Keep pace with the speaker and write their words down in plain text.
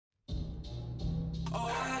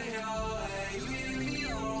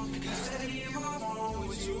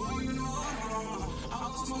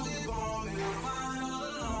Yo,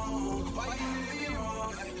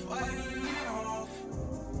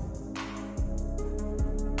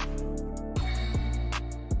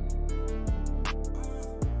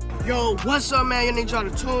 what's up, man? You need y'all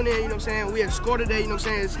to tune in, you know what I'm saying? We at S.C.O.R today, you know what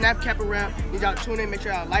I'm saying? Snap, cap, and rap. Need y'all to tune in, make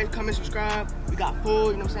sure y'all like, comment, subscribe. We got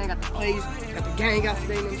food, you know what I'm saying? Got the plays, got the gang out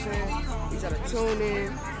today, you know what I'm saying? Need y'all to tune in,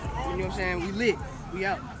 you know what I'm saying? We lit, we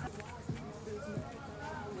out.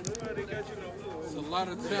 There's a lot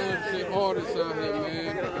of talented artists out here,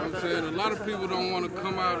 man. You know what I'm saying? A lot of people don't want to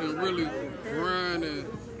come out and really grind and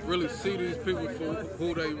really see these people for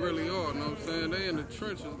who they really are, you know what I'm saying? They in the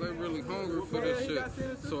trenches, they really hungry for this shit.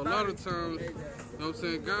 So a lot of times, you know what I'm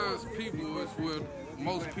saying, God's people is where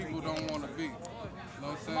most people don't want to be. You know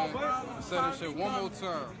what I'm saying? I say this shit one more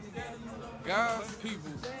time. God's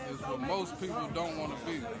people is where most people don't want to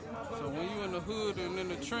be. So when you in the hood and in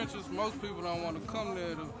the trenches, most people don't want to come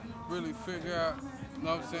there to really figure out, you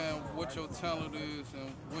know what I'm saying, what your talent is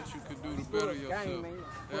and what you could do to better yourself.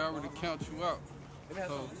 They already count you out. So, you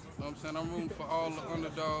know what I'm saying, I'm rooting for all the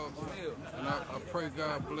underdogs, and I pray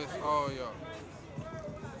God bless all y'all.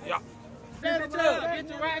 Yeah. Get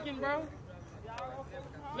to rocking, bro.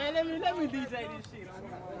 Man, let me DJ this shit.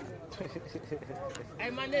 Hey,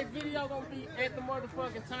 my next video gonna be at the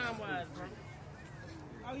motherfucking Time-Wise, bro.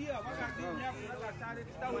 Oh yeah, I got these napkins. I got shot at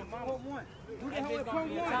the store. Pump one. It's gonna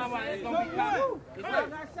be a Time-Wise. It's gonna be called. It's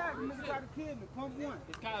not shot. You niggas try to kill me. Pump one.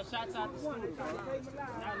 It's called Shots Out the School. I know.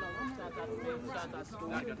 Shots Out the School. Shots Out the School.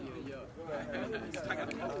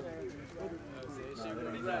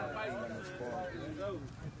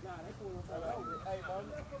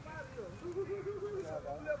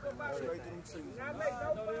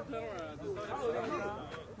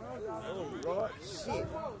 Lord, shit.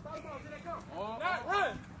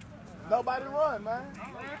 Run. Nobody run, man. They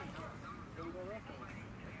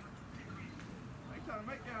trying to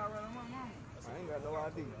make that already. I'm on mama. I ain't got no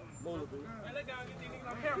idea. Man, they gotta get these niggas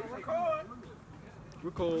on camera. Record.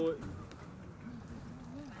 Record.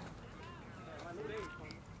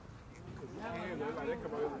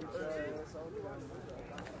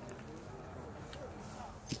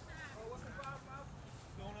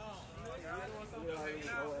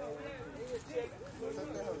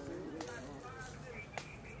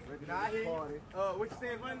 What you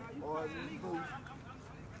saying, Money?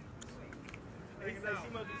 They say she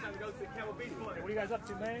must be trying to go to the Camel Beach party. What are you guys up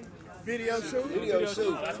to, man? Video shoot. Video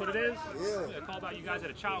shoot. That's what it is? Yeah. I called about you guys at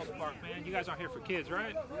a child's park, man. You guys aren't here for kids,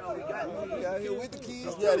 right? We out here with the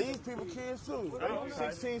kids. Yeah, these people kids too.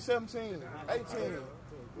 16, 17, 18.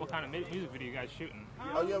 What kind of music video you guys shooting?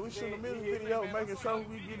 Oh yeah, we shooting a music video, making sure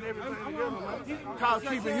we getting everything together, man. Called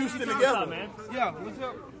Keeping Houston Together. What's up, man? Yeah, what's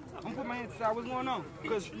up? I'm putting my hands aside. What's going on?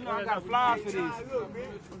 Because, you know, I got a flyer for this.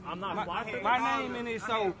 I'm not fly for My name in it,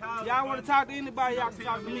 so y'all want to talk to anybody, y'all can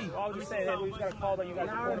talk to me. I was just saying that we just got a call that you guys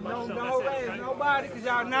recorded my show. No ass nobody, because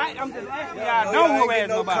y'all not. I'm just asking y'all. Don't go ass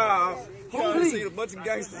nobody. Please. See a bunch of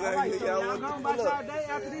gangsters out here. Y'all want to pull up.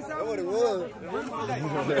 That's what it was.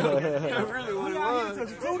 That's really what it was.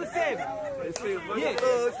 2 to 7. They see a bunch of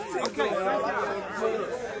thugs. Okay.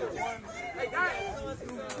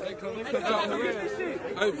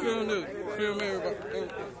 Hey, film this. Film everybody.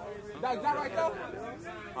 That right there?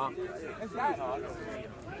 That's that.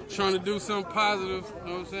 Trying to do something positive, you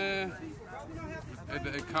know what I'm saying?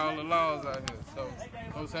 They call the laws out here. So, you know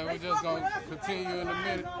what I'm saying? We're just going to continue in a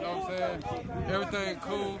minute, you know what I'm saying? Everything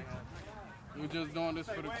cool. We're just doing this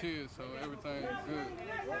for the kids, so everything is good.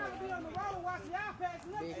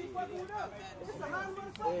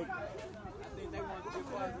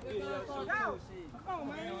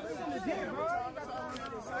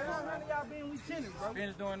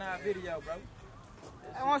 Finish doing our video, bro.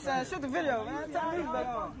 I want to shoot the video, man. Tell me back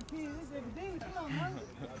on.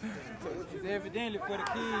 It's evidently for the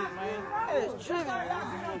kids, man. It's tripping.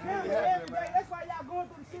 That's why y'all going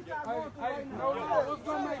through the shit y'all going through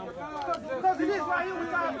right now. Because it is right here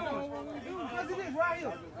what y'all doing. Because it is right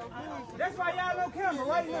here. That's why y'all on camera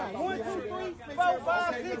right now. 1, 2, 3, 4,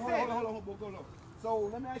 5, 6, 7. Hold on. So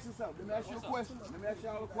let me ask you something. Let me ask you a question. Let me ask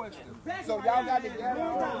y'all a question. So y'all got to gather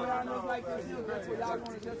around like this. That's what y'all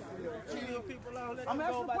want to just chill people out. I'm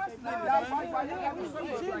asking a question. Y'all fight right here. We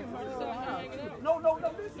straight chilling. No,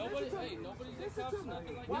 listen to me.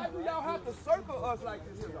 Why do y'all have to circle us like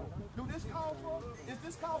this here though? Do this call for? Is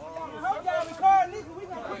this call for y'all? Y'all record niggas. We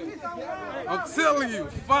gonna put this on. I'm telling you,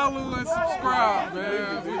 follow and subscribe,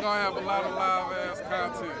 man. We're gonna have a lot of live ass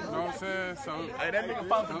content. You know what I'm saying? So, Hey, that nigga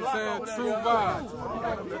popped the I'm block saying over there, true yo. vibes.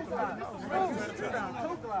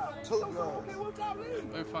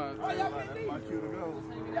 They fine. My cue to go.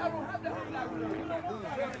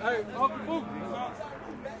 Hey, Uncle Boo.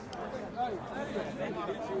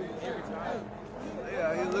 Yeah,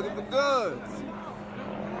 he's looking for goods.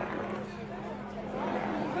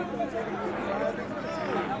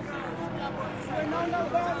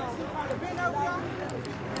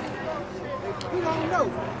 We don't know.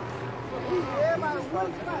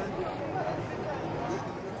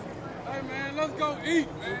 Hey, man, let's go eat,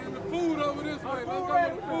 man. The food over this way. Let's go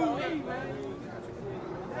to the food.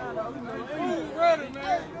 Food ready,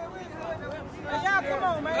 man. Hey, y'all come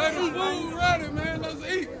on, man. Hey, the food ready, man. Let's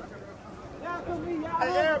eat. Y'all come eat, y'all.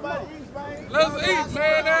 Hey, everybody eats, man. Let's eat,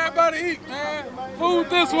 man. Everybody eat, man. Food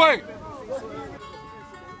this way.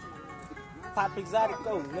 Pop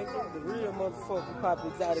Exotico, nigga. The real motherfucking Pop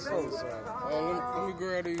Exotico. Let me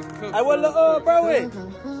grab these cookies. Hey, what the bro is?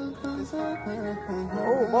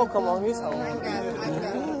 Oh, Bo come on his home.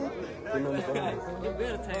 You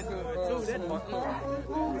better take her too. That motherfucker.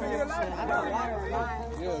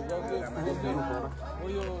 Yeah, go get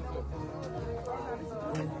Where yours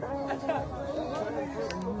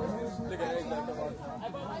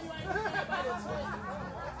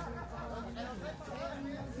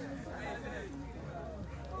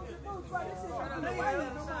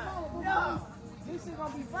This shit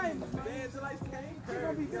gonna be famous, man. This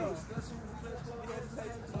gonna be big.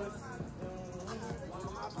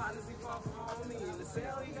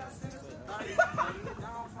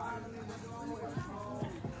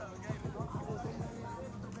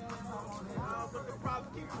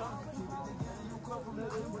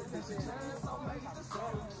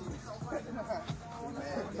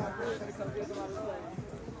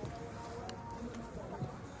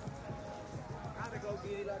 Gotta go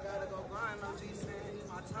get it, I gotta go grind. I'm just saying it's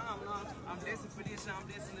my time now. I'm destined for this, I'm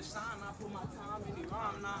destined to shine. I put my time in the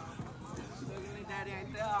rhyme now. Looking at daddy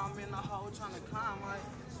ain't there, I'm in the hole trying to climb, right?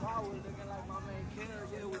 So I was looking like my man killer,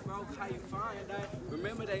 yeah, we broke, how you find that?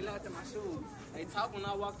 Remember they laughed at my shoes. They talk when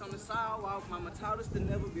I walked on the sidewalk, mama taught us to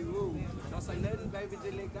never be rude. Don't say nothing, baby,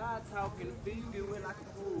 just let God talk and the feet get wet like a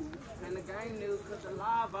fool. And the game niggas cut the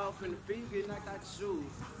live off and the feet get knocked out your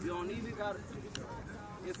shoes. You don't even gotta...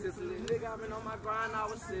 It's just a little nigga, I've been on my grind, I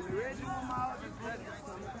was sitting ready with my other cousin.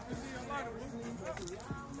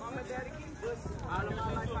 Mama and daddy keep busting. All of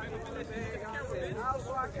my life I get in the bag, I'm saying,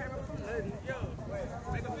 also I came up from nothing. Yo,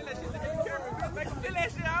 make them feel that shit, look at the camera, make them feel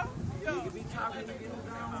that shit out. Yo. You can be talking, you get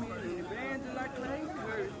around me, and the band just like Clay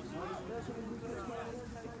Curry.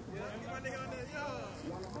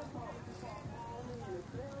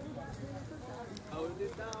 Oh, is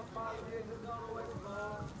this down, follow me, just go away the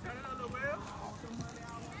ball. Turn it on the wheel.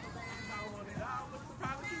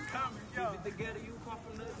 Keep it together, you come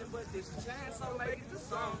from nothing but this chance, so make it to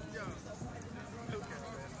something.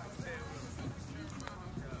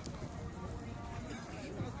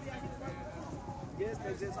 Yes,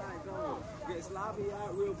 they just ain't going. Get sloppy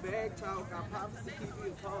out, real bag talk. I promise to keep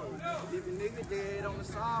you opposed. If a nigga dead on the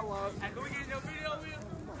sidewalk. Hey, can we get your video with?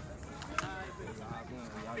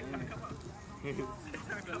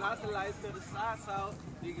 Lots of lights to the side, so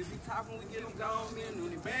niggas be talking, we get them gone, man.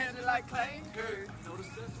 When they band it like Clay Curry. Know the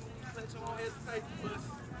system, touch him, won't hesitate to bust.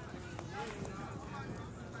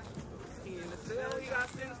 He in the cell, he got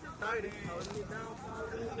sentenced to 30. Holding me down,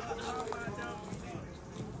 following me down.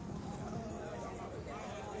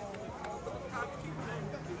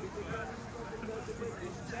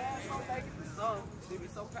 She be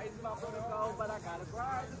so crazy about brother gold, but I gotta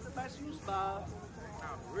grind just to let you stop.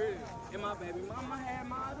 Real. And my baby mama had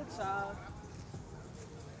my other child.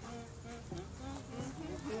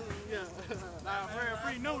 Yeah. Nah,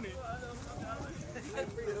 free Noonie.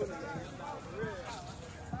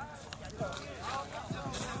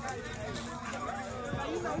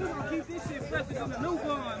 You know, we gonna keep this shit fresher than the new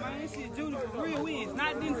one, man. This shit Judy for real. We is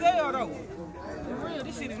not Denzel though. For real,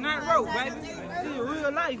 this shit is not rope, baby. This is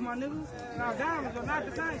real life, my niggas. Now diamonds are not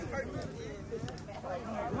the same.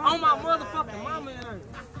 On my motherfucking mama and her.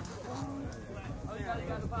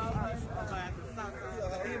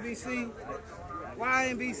 NBC,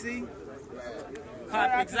 YNBC.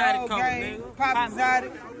 Pop Exotic come, nigga. Pop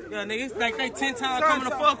Exotic. Yeah, nigga, it's like they 10 times coming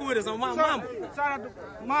to fuck with us on my mama. Shout out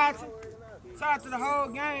to Martin. Shout out to the whole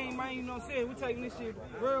gang, man. You know what I'm saying? We taking this shit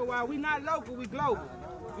worldwide. We not local, we global.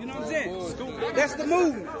 You know what I'm saying? That's the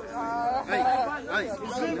movement. It's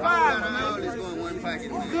good vibes, man.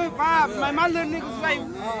 It's good vibes, man. My little niggas like,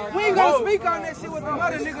 we ain't gonna speak on that shit with them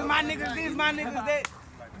other niggas. My niggas this, my niggas that.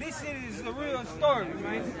 This shit is a real story,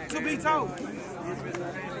 man. To be told.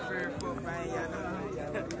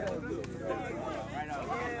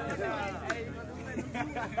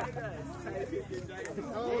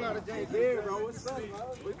 Whole lot of J Beer, bro. What's up,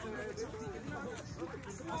 bro?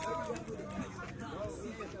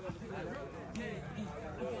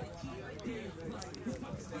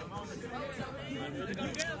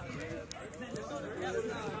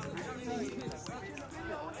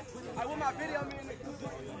 I want my video, man.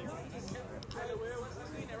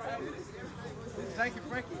 Janky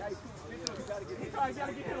Frankie. Hey,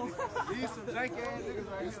 these some janky ass niggas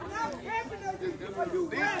right here.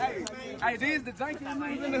 Hey, these the janky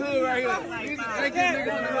niggas in the hood right here. These the janky niggas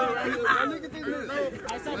in the hood right here. Now look at these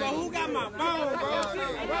niggas. I said, bro, who got my phone,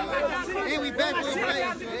 bro? And we back with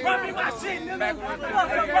playing. Run me my shit, nigga.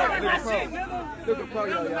 Run me my shit, nigga. Look at Pro,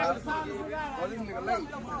 y'all. Oh, this nigga late.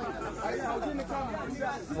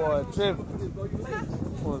 Boy, tripping.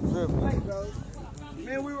 Boy, tripping.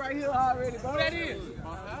 Man, we right here already, bro. Who that is?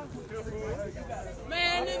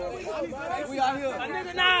 Man, nigga, We out here.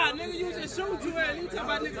 nigga, nah, nigga, you just shooting too early. You talking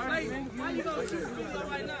about niggas late. Why you gonna shoot me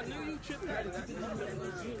right now? Nigga, you tripping.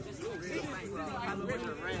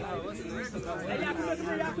 Hey, y'all come up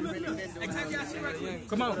here, y'all come up here. Hey, take y'all shit right quick.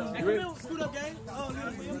 Come on. Hey, come here, scoot up, gang. Oh,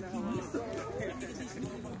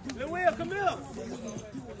 Lil Will, come here.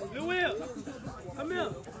 Lil Will, come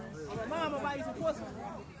here. Mama, buy you some pussy.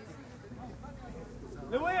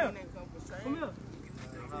 Lil Will, come here.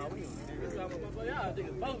 Y'all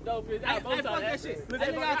niggas both dope. Hey, fuck that shit. Look, that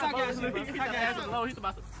nigga talk that shit, bro. Talk that shit low. He's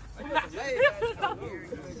about to.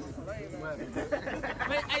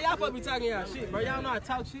 Hey, y'all supposed to be talking y'all shit, bro. Y'all know how to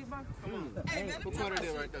talk shit, bro? Come on. Hey, who put it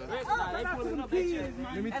in right there? They pulling up that shit.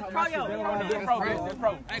 Let me talk my shit. That's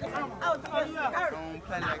pro. Hey, come on. Oh, you out. Don't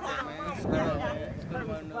play like that, man.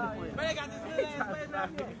 Man, they got this little ass place out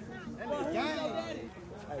here. Who's your daddy?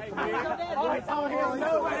 Hey, man. Who's your daddy? Oh, it's on here.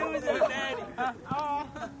 No, who's your daddy? Oh.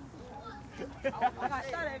 I got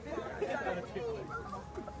shot at, bitch.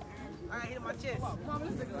 I got hit in my chest. Mama,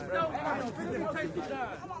 this nigga. No, he takes me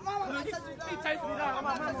down. He takes me down. My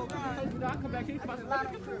mama takes me down. I come back here. He's about to lie.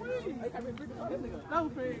 No,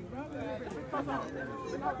 pig.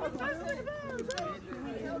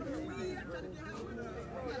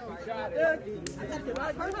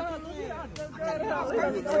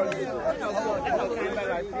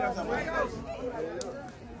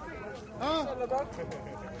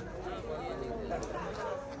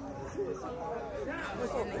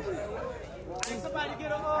 Somebody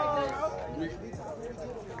get a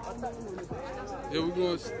Yeah, we're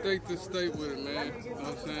going state to state with it, man. You know what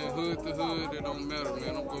I'm saying? Hood to hood, it don't matter,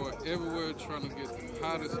 man. I'm going everywhere trying to get the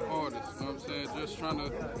hottest artists. You know what I'm saying? Just trying to, you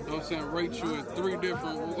know what I'm saying, rate you in 3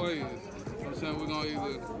 different ways. You know what I'm saying? We're going to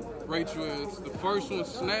either rate you as the first one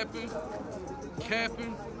snapping,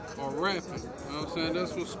 capping, or rapping. You know what I'm saying?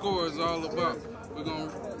 That's what S.C.O.R is all about. We're gonna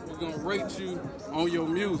rate you on your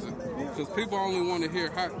music, because people only want to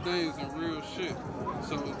hear hot things and real shit.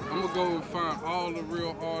 So I'm gonna go and find all the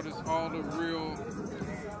real artists, all the real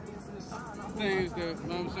things that, you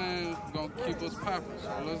know what I'm saying, gonna keep us popping. So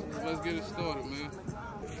let's get it started, man.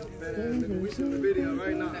 We shooting a video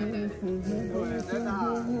right now. That's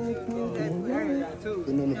how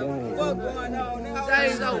What going on, nigga?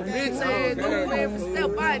 James, though, bitch ass dude, man, step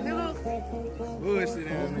by, nigga. bullshit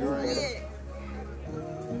in me right here.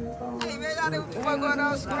 Hey, man, y'all know what the fuck going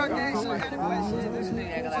on? S.C.O.R gang, so I got to bullshit. This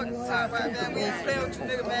nigga act like a top right, man. We ain't playing with you,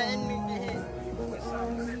 nigga, man. Any nigga get hit.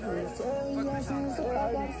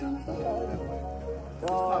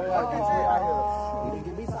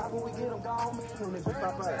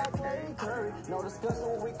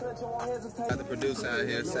 Got the producer out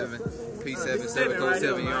here, P7707,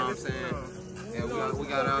 you know what I'm saying? Yeah, we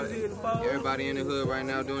got everybody in the hood right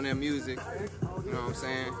now doing their music, you know what I'm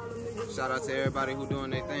saying? Shout out to everybody who doing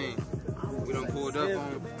their thing. We done pulled up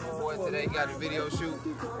on boy today, got a video shoot,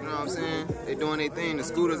 you know what I'm saying? They doing their thing, the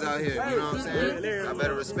scooters out here, you know what I'm saying? I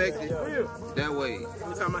better respect it that way.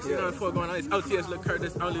 Every time I see nothing fuck going on, it's OTS Lil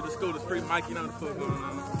Curtis, only the scooters, free Mike, you know the fuck going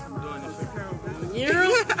on. Doing this shit.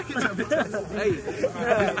 Hey,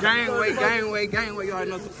 gangway, you already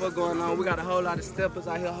know what the fuck going on. We got a whole lot of steppers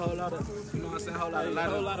out here, a whole lot of, you know what I'm saying, whole lot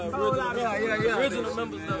of original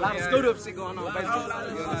members, a lot of scoot up shit going on, basically.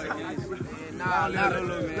 A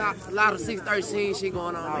lot of 613 shit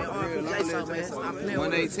going on, man. RPJ something, man. Stop playing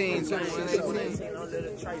 118, with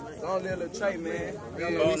 118. Don't let little Trey, man. We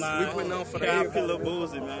putting on for the Cap Killer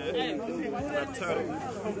Boozy, man. Hey,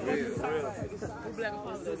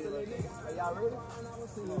 Real. y'all ready?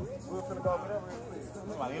 We're finna go over there real quick.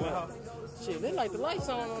 Somebody in the house. Shit, they like the lights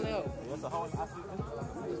on there. That's a whole. I see.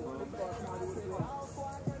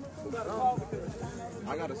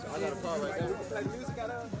 I got a car right there. Play music out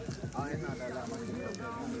of? Oh, it's not that loud.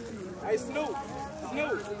 Hey, Snoop.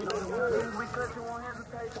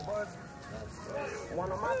 One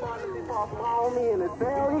of my partners, he fought from home, me in his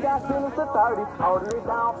bell, he got sentenced to 30. Holding it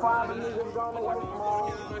down, 5 niggas gonna work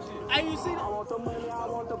small. Hey, you see that? I want the money, I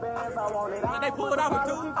want the bands, I want it all. They pulled off a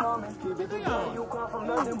dude. Keep it together, you come from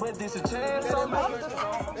nothing, but this a chance. So much.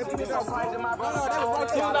 It's so crazy, my brother.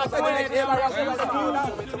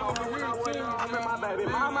 I'm in my baby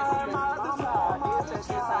mama and my other side. That's just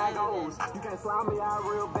how it goes. You can't slime me out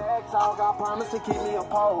real bad, talk. I promise to keep me a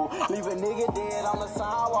pole. Leave a nigga dead on the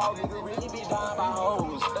sidewalk. Nigga really be dying by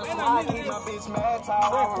hoes. That's why I keep my bitch mad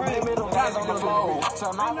tall. Remember them guys on the floor. So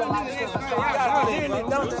I'm not like this.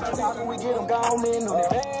 Talking, we get them gone, man. On the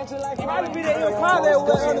band, like you might be there in your car there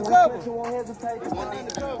with undercover. You won't hesitate.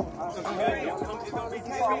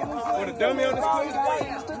 With a dummy on the screen?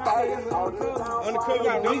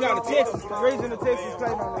 Undercover, we got a Texas. Raising the Texas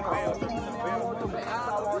plate on the house.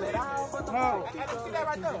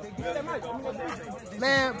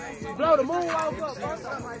 Man, blow the moon out.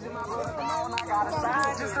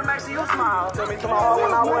 Just to make sure you smile. Tell me tomorrow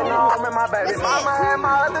when I went home and my baby mama and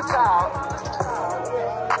my other child.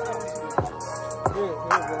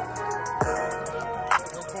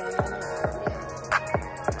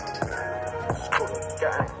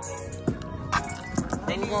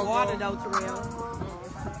 They need water though, Terrell.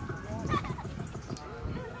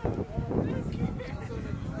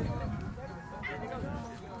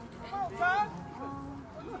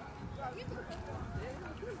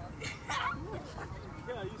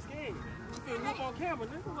 On camera,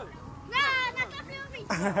 nigga. What? Nah, not gonna film me.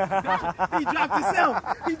 He dropped himself.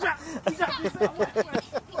 He dropped himself.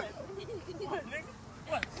 What, nigga?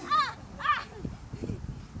 What?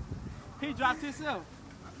 He dropped himself.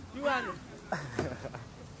 You out there.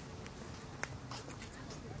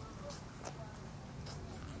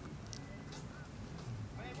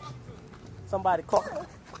 Somebody call.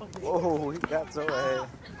 Oh, he got so ahead.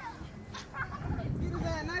 Get his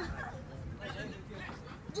ass, nice.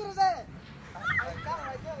 Get his ass. Got him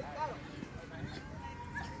right there. Got him.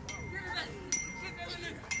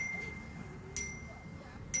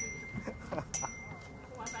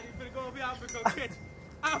 I thought he was finna go over here. I'm finna go catch him.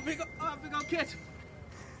 I'm finna go catch him.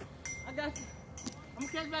 I got you. I'm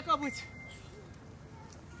gonna catch back up with you.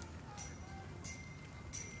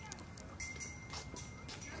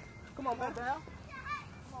 Come on, man. Come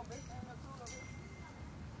on, baby.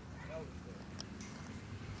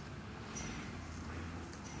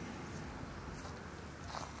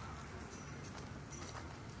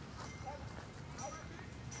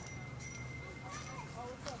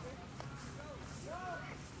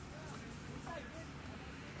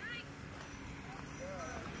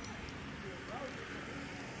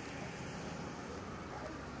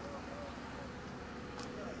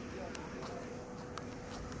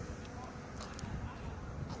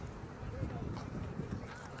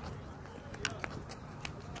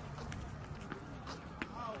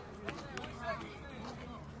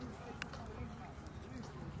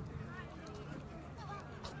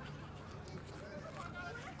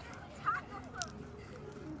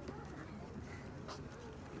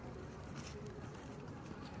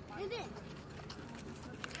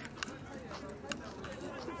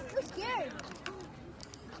 I'm scared.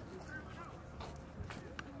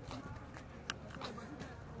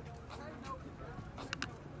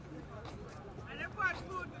 That boy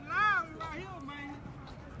screwed the line right here, man.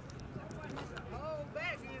 Whole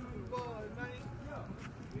back in you boys, man.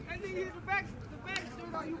 That nigga hit the back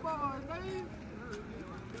shit on you boys, man.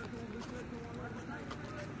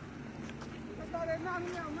 That's all that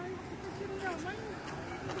knocking out, man. Put that shit in there, man.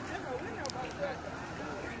 That go in there about that.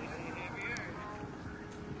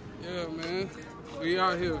 Yeah, man. We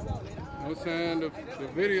out here. You know what I'm saying? The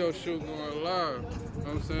video shoot going live. You know what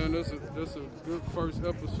I'm saying? This is a good first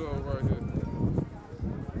episode right here.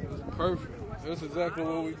 It's perfect. That's exactly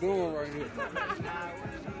what we're doing right here.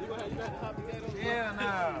 Yeah,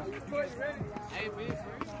 nah. Hey, bitch.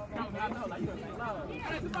 I know, like, you gonna say loud.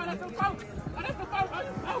 That's the phone. That's the phone. That's the phone.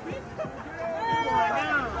 Oh, bitch. Going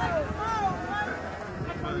down.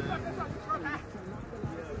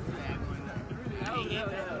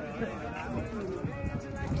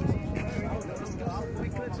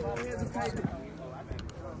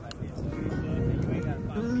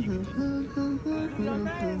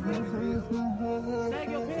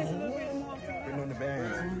 Bring on the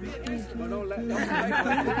band. But don't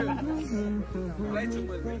play too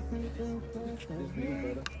much. This view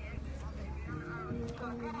better.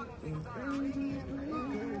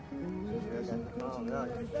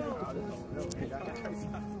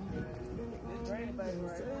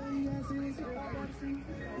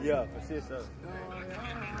 Yeah, for shit, sir.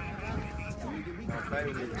 Don't play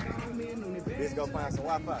with it. Let's go find some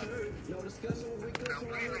Wi-Fi.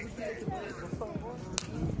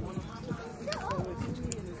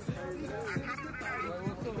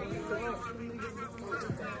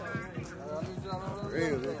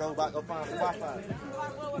 Real, let's go back, go find some Wi-Fi.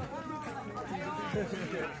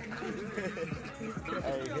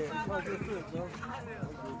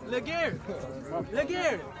 Look here. Look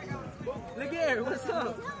here. Look here. What's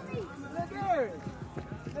up? Look here.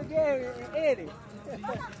 Look here, Eddie.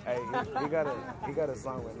 Hey, he got a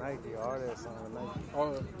song with Nike, all that song with Nike.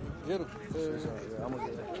 Oh, get him. Yeah, I'm gonna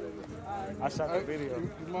get it. I shot the video.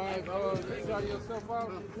 You mind shout yourself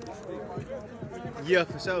out? Yeah,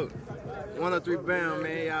 for sure. 103 bound,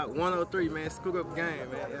 man. Y'all 103, man. Scoop up game,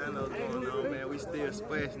 man. Y'all know what's going on, man. We still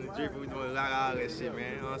splashing and dripping. We doing a lot of all that shit,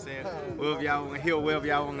 man. You know what I'm saying? Wherever y'all want to hear, wherever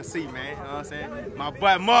y'all want to see, man. You know what I'm saying? My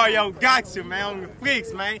boy Mario got you, man, on the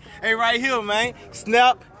flicks, man. Hey, right here, man.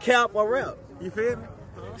 Snap, cap, or rap. You feel me?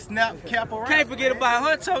 Snap, cap, or rap. Can't forget about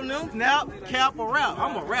Honcho, no. Snap, cap, or rap.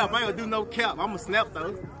 I'm a rap. I ain't gonna do no cap. I'm a snap,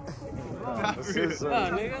 though.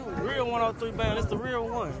 Nigga, real 103 band. It's the real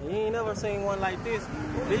one. You ain't never seen one like this.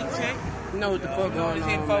 Big check. You know what the fuck going on,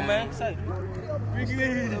 info, man. Say. Big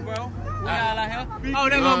bro. We all out here. Oh,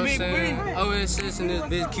 they gonna Big Green. OSS and this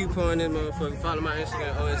bitch coupon this motherfucker. Follow my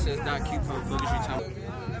Instagram, OSS.coupon. Fuck is you talking?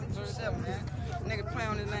 Nigga play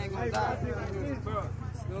on this lane gonna die.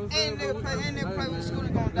 Ain't nigga play with school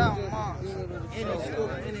gonna die on Mars. Any school,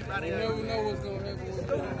 anybody. You never know what's gonna happen with you.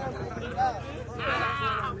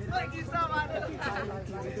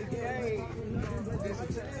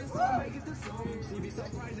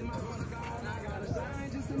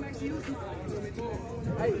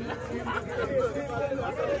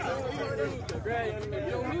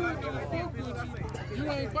 You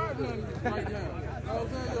ain't bought nothing right now. You know what I'm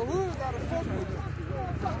saying? Your hood gotta fuck with you.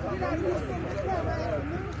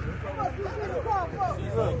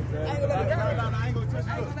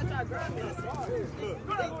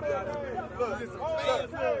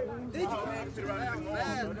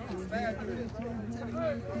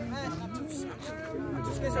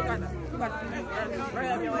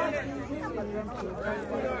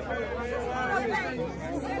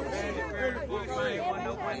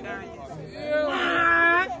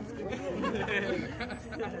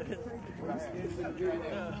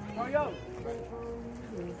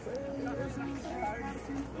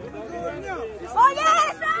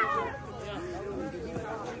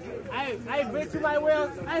 Hey, bitch, you might well.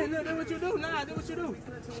 Hey, look, do what you do. Nah, do what you do.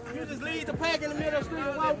 You just leave the pack in the middle of the street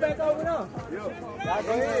and walk back over there. Go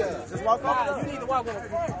ahead. Just walk over. You need to walk on the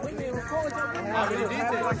front. We need to record something. I already did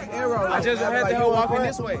that. Like an arrow. I just had the whole walking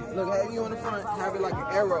this way. Look, have you on the front, have it like an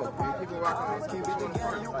arrow. People walking this, keep it in the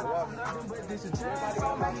front.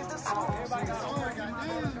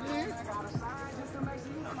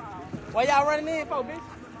 Why y'all running in for, bitch?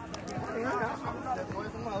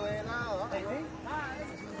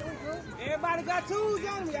 Everybody got tools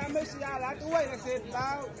on me. Y'all make sure y'all out the way. That's it,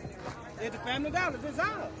 loud. It's the Family Dollar. This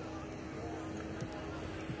out.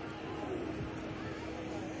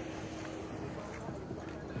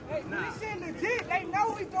 Hey, this shit legit. They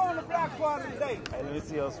know we throwing the block party today. Hey, let me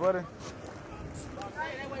see your sweater.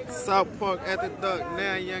 South Park at the duck,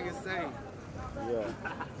 now young and sane.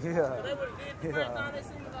 Yeah.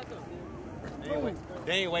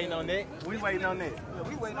 They ain't waiting on that. We waiting on that.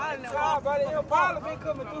 We waiting on that. Wow, brother. Your father been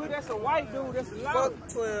coming through. That's a white dude. That's a loud. Fuck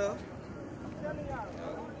 12.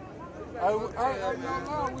 No,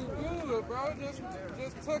 we good, bro. Just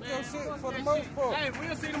took your shit for the most part. Hey,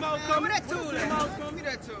 we'll see them all coming. That tool,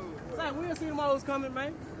 that tool. Say, we'll see them all coming,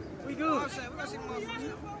 man. We good. We gonna see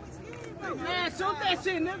motherfuckers. Man, shoot that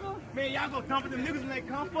shit, nigga. Man, y'all go dump them niggas when they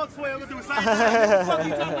come. Fuck 12, we'll do the same thing. Fuck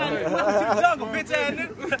you talking about? Welcome to the jungle, bitch ass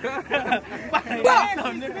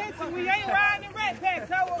nigga. We ain't riding in rat packs.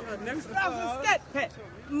 Nigga, stop some scat packs.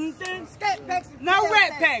 Scat packs. No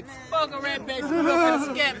rat packs. Fuck a rat pack. Put up in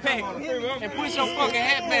a scat pack and push your fucking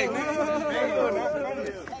hat back,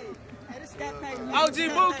 nigga. OG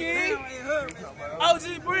Bookie, OG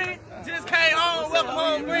Brent, just came on. Welcome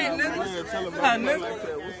home, Brent, nigga.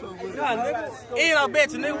 And I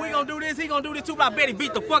bet you, nigga, we gonna do this. He gonna do this too. But I bet he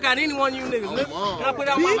beat the fuck out of any one of you niggas, nigga. And I put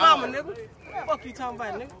out my mama, nigga. Fuck you talking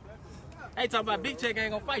about, nigga. They talking about Big Check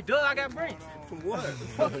ain't gonna fight. Duh, I got Brent. For what?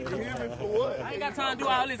 You hear me for what? I ain't got time to do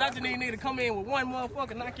all this. I just need a nigga to come in with one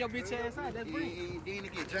motherfucker, knock your bitch ass out. That's Brent. Then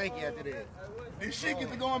it get janky after that. This shit get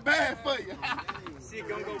to going bad for you. Shit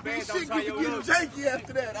gonna go bad. This shit get to getting janky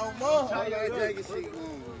after that. Oh, mom. How y'all janky shit?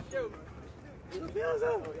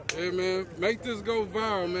 Hey man, make this go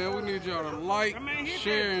viral, man. We need y'all to like,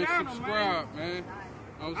 share, and subscribe, man.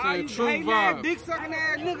 I'm saying true vibe. Big sucking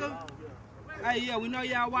ass nigga. Hey, yeah, we know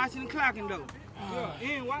y'all watching and clocking though.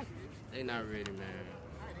 You ain't watching. They not ready, man.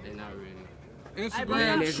 They not ready.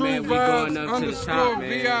 Instagram, True Vibes _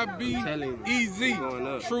 VIBEZ.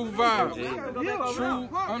 True Vibes. True _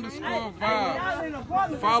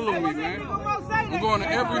 Vibes. Follow me, man. We're going to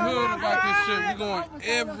every hood about this shit. We're going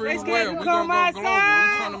everywhere. We're going to go global.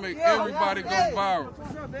 We're trying to make everybody go viral.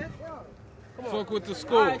 Fuck with the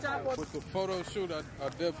S.C.O.R. With the photo shoot, I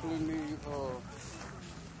definitely need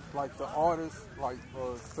like the artists, like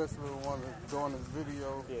especially the one that's doing this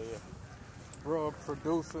video. Yeah. Bro,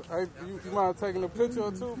 producer. Hey, you mind taking a picture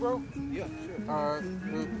or two, bro? Yeah, sure. All right,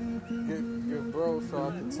 get bro so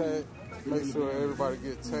I can tag. Make sure everybody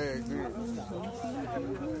get tagged in.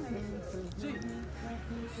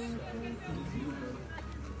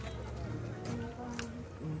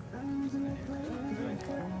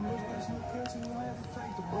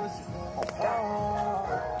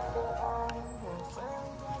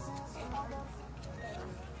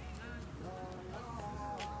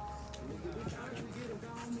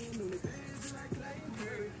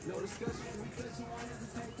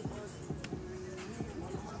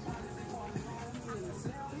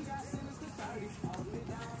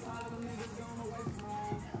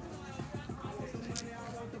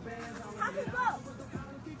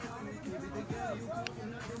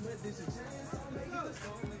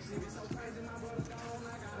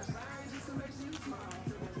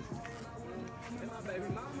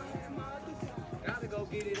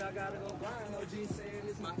 Get it, I gotta go grind. OG saying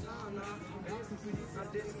it's my time now. Dancing for this, I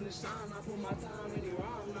did it from the shine. I put my time in the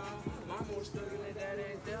wrong now. Mama was struggling, that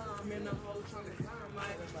ain't there. I'm in the hole trying to climb,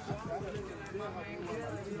 like. So I'm looking at my main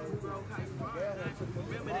girl. You broke, how you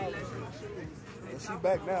remember they let you shoot. She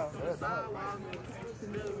back now. Come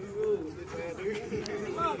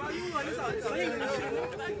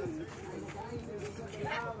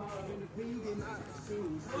on,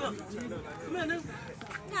 dude.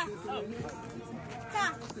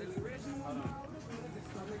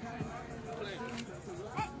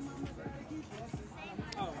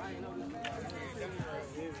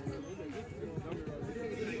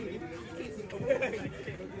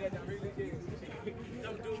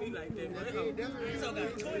 Don't do me like that, bro. So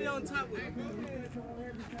got 20 on top of it.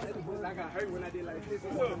 I got hurt when I did like this.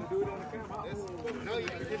 I'm going to do it on the camera. No, you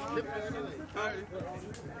can just flip it.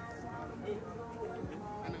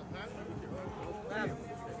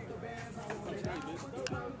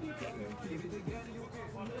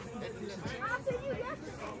 I'll see you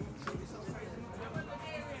yesterday.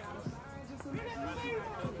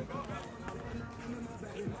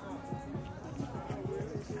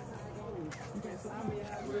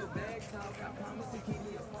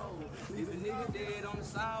 If a nigga dead on the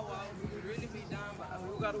sidewalk, we could really be down, but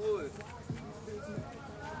who got a wood?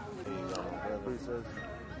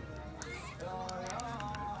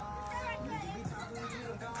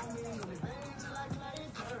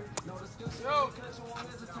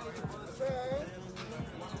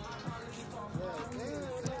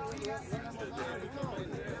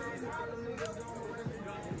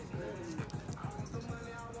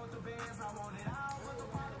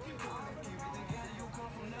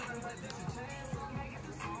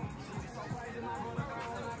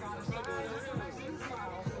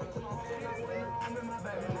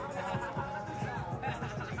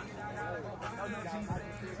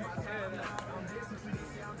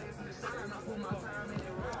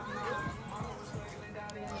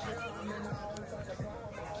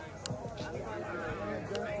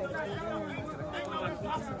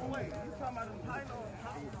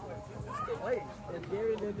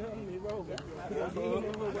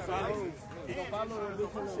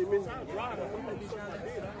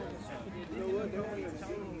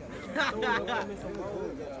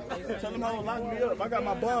 Tell them how to lock me up. I got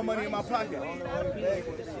my bond money in my pocket.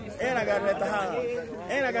 And I got it at the house.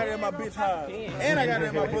 And I got it at my bitch house. And I got it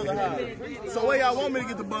at my brother's house. So where y'all want me to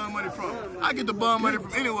get the bond money from? I get the bond money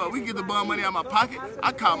from anywhere. We get the bond money out of my pocket.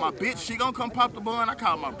 I call my bitch, she gonna come pop the bond. I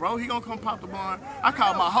call my bro, he gonna come pop the bond. I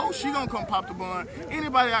call my hoe, she gonna come pop the bond.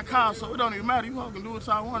 Anybody I call, so it don't even matter. You all can do what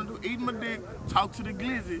y'all wanna do. Eat my dick, talk to the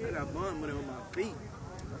glizzy. I got bond money on my feet.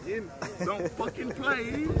 Don't fucking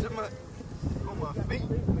play. On my feet.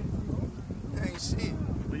 Ain't shit.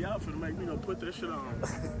 But y'all finna make me go put that shit on.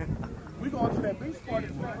 We going to that beach party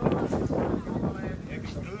tonight.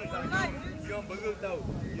 You don't believe though.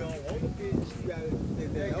 You don't want a bitch. You gotta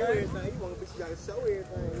know everything. You want a bitch, you gotta show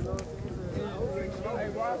everything. You know what I'm saying? Hey,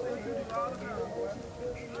 why I say you do this all the time, boy?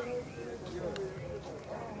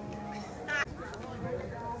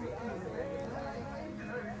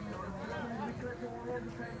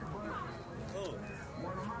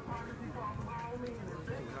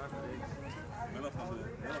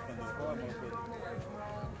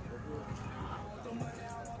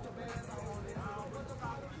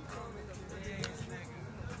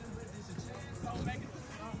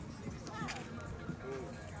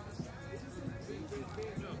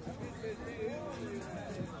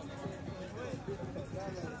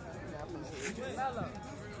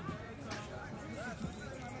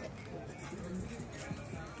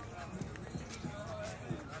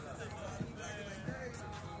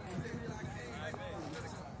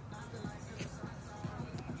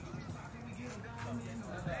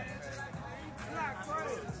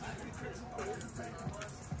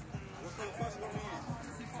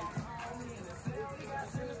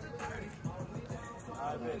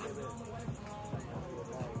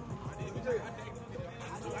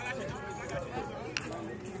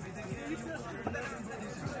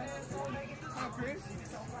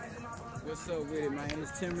 What's up with it, man?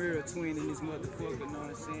 It's Tim Real Twin in this motherfucker, you know what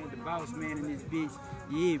I'm saying? The boss man in this bitch,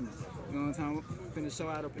 you hear me? You know what I'm talking about? Finna show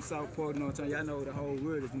out up in South Park, you know what I'm talking about? Y'all know the whole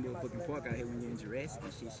world is the motherfucking park out here when you're in Jurassic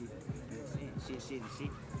and shit. You know what I'm saying?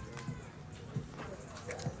 Shit.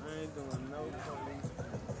 I ain't doing no police.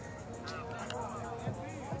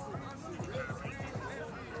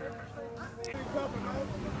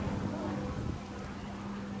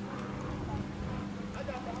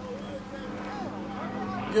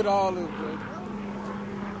 Get all this, bro.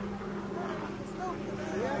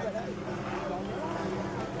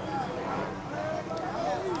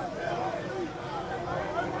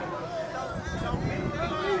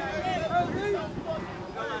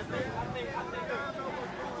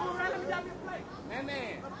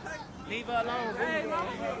 Leave her alone. Hey, mom. I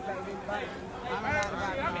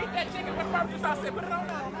eat that chicken with barbecue sauce. Put it on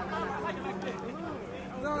now. I like it like that.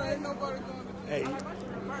 No, ain't nobody going to Hey.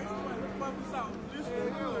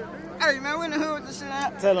 Hey, man, we in the hood with this shit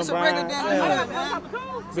out. Tell It's him, a regular Brian. down the hood,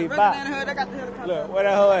 man. It's a regular down the hood. They got the hood. Look, where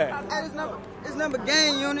that hoe at? Hey, this number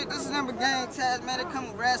gang unit. This is number gang tags, man. They come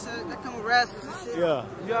with wrestlers. They come with wrestlers and shit. Yeah.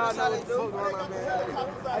 That's how they do.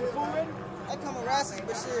 They come with wrestlers,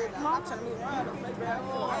 but shit, I'm trying to move around.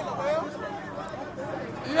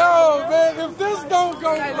 Yo, man, if this don't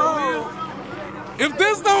go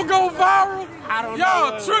viral,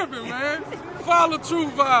 y'all tripping, man. Follow True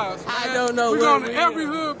Vibes, man. I don't know. We're going to every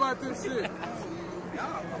hood about this shit.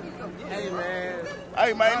 Hey, man.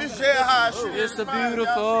 Hey, man, this shit high shit. It's a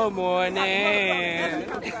beautiful morning.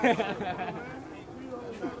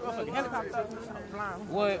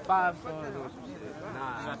 What? 5 stars?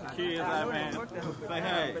 Nah. Kids out, man. Say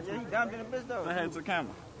hey. Say hey to the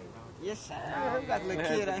camera. Yes, sir. We got a little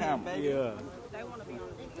kid out here, baby. Yeah.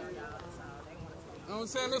 You know what I'm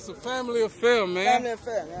saying? It's a family affair, man. Family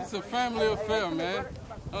affair, man. It's a family affair, man. You know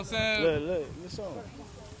what I'm saying? Look, listen.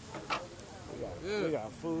 We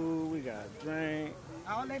got food, we got drink.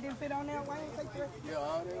 All they didn't fit on there, why ain't take that? Yeah,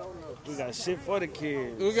 all they don't know. We got shit for the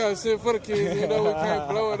kids. We got shit for the kids, you know we can't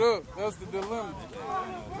blow it up. That's the dilemma.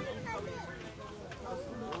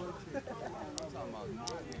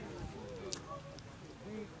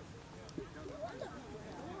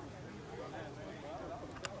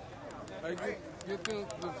 Hey, get them,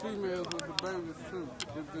 the females with the babies too.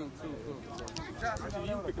 Get them too.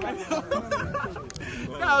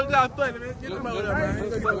 No, it's not funny, man. Get them over there, man.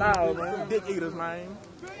 It's loud, man. Big eaters, man.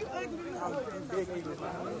 Big eaters,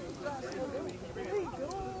 man.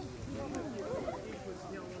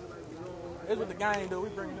 It's what the gang do. We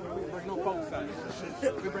bring no folks out.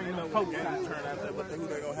 We bring no folks out. Turn out there, but who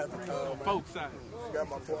they gonna have to come? Folks out. Got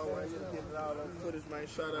my boy right here getting all on footage, man.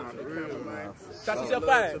 Shout out to the camera, man. Shout yourself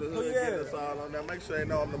out. Oh, yeah. Us all on there. Make sure they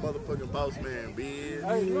know I'm the motherfucking boss man, bitch.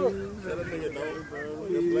 Hey, look. Tell them nigga know, bro.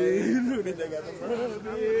 Look at they got the front,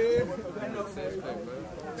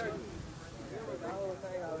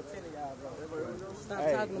 Stop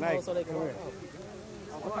talking to them so they can work.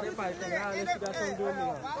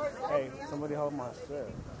 Hey, somebody hold my strap.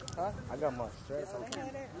 Huh? I got my strap.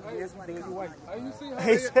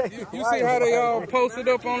 You see how they all posted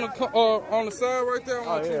up on the side right there? I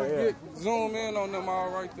want you to zoom in on them all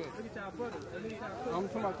right there. I'm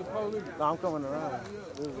talking about the police. No, I'm coming around.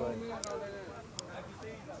 This way.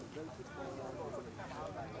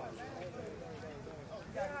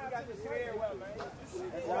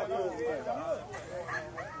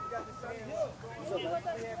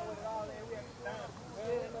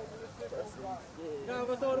 Y'all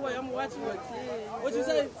gonna throw it away. I'm gonna watch you. What you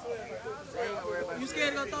say? You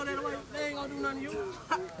scared to go throw that away? They ain't gonna do nothing to you.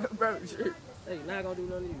 Bro, sure. They not gonna do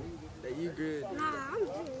nothing to you. Hey, you good? Nah, I'm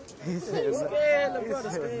good. You scared, little brother,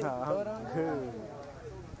 scared. Nah, I'm good.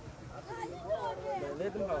 Man,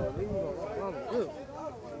 let them hold. Leave them alone. I'm good.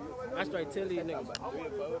 I straight tell these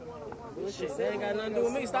niggas. Bullshit, they ain't got nothing to do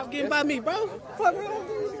with me. Stop getting by me, bro. Fuck wrong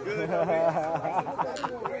with you?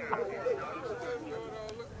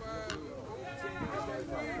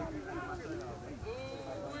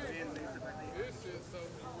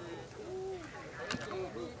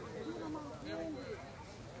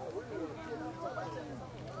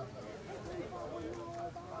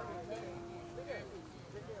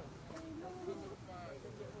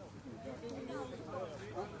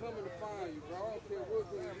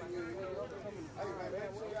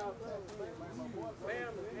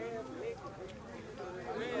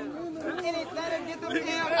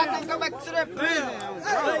 can go back to that prison.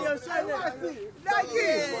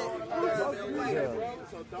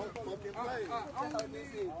 So don't fucking play.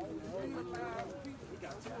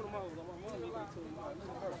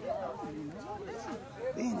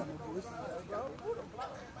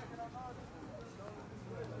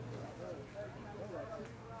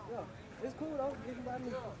 It's cool though. Get by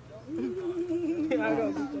me.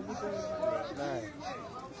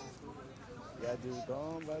 Y'all just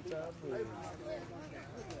gone by y'all food.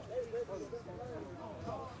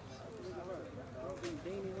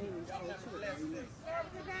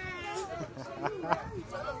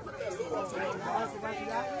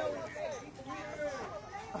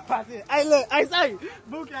 Hey, look, hey, say,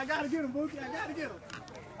 Bookie, I gotta get him, Bookie, I gotta get him.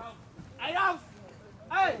 Hey, y'all,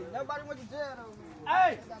 hey, nobody went to jail though.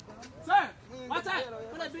 Hey, sir, watch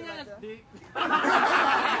out, put that big ass dick. I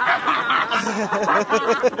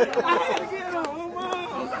had to get him, come on.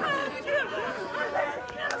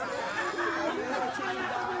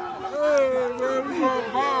 Hey, man, we going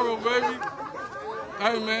viral, baby.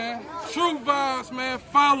 Hey, man, True Vibes, man,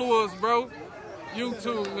 follow us, bro.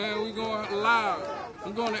 YouTube, man, we going live.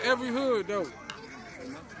 I'm going to every hood, though.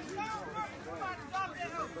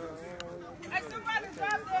 Hey, somebody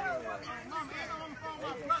drop that.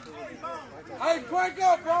 Hey, crank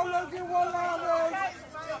up, bro. Let's get one live, man.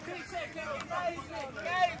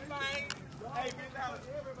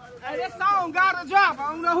 Hey, that song gotta drop. I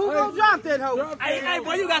don't know who gonna drop that hoe. Hey,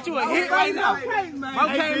 boy, you got you a hit right now. Bro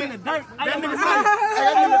came in the dirt. That nigga said,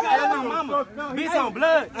 hey, my mama. Bitch on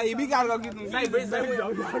blood. Hey, we gotta go get them. Hey, bitch,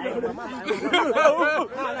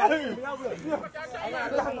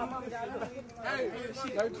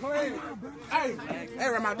 They clean. Hey,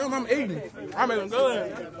 what I'm doing, I'm eating. I'm in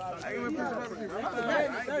good.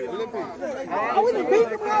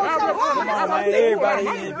 Everybody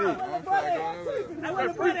eating big.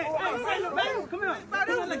 Come here.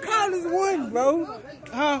 The college won, bro.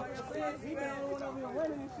 Huh?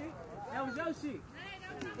 That was your shit.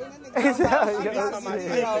 It's a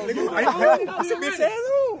bitch ass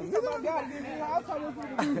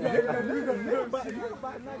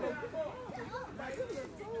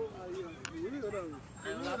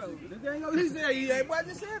He said, yeah, boy,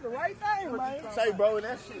 just said the right thing, man. Say, bro,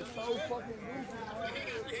 that shit is so fucking good.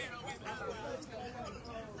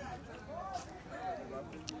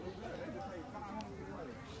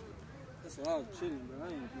 That's a lot of chilling, bro. I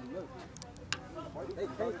ain't doing nothing. They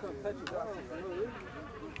can't come touch you, bro.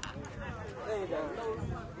 They ain't got no.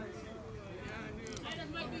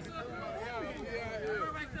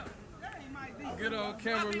 Get on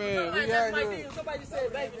cameraman. We out here. Somebody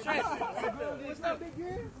said baby trash.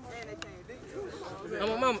 I'm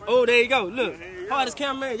a mama. Oh, there you go. Look. Hardest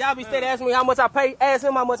cameraman. Y'all be steady asking me how much I pay. Ask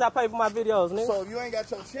him how much I pay for my videos, nigga. So if you ain't got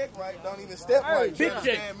your check right, don't even step right. Big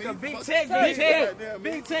check. Big check. Big check.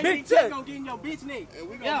 Big check. Big check gonna get in your bitch neck. And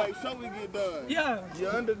we gonna make sure we get done. Yeah. You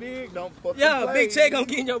under dig, don't fucking Yeah, play. big check gonna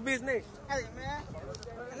get in your bitch neck. Hey, man.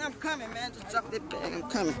 And I'm coming, man. Just drop that bag. I'm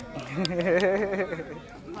coming.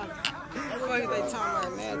 What are they talking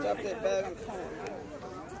about, man? Drop that bag. I'm coming.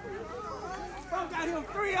 Bro got him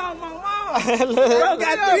 3 on my mom. Bro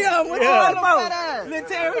got 3 on with all the folks.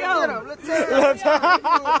 Letario.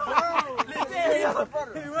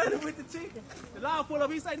 He running with the chicken. The law pull up.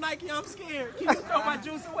 He say, Nike, I'm scared. Can you throw my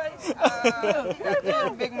juice away?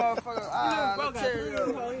 Big motherfucker. Letario.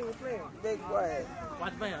 Big boy.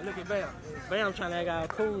 Watch Bam. Look at Bam. Bam trying to act all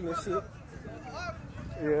cool and shit.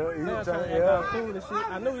 Yeah, Bam trying to act all cool and shit.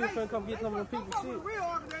 I knew he was finna come get some of them people shit.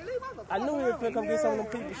 I knew he was finna come get some of them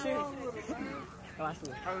people shit. Oh, I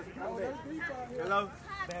see. Hello?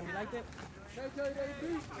 Bam, you like that?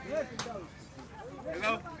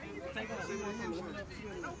 Hello?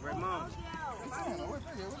 Red Mom.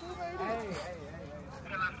 Hey.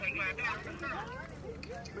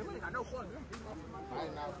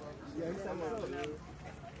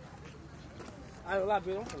 I ain't lie,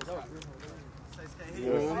 bitch. I'm finna go.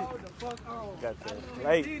 Got that.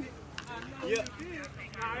 Right. Yeah.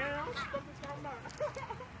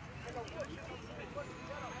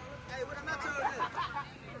 Hey, what am I told you?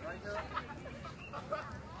 Right there.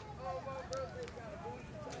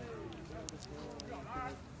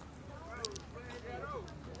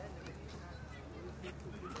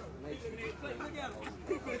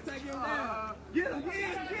 Take him down. Get him, get him,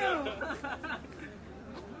 get him.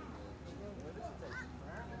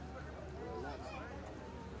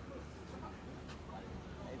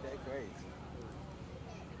 Ain't that crazy?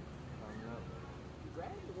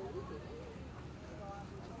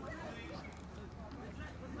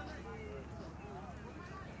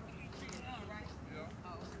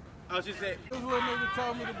 Oh, she said. This little nigga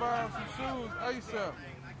told me to buy him some shoes ASAP.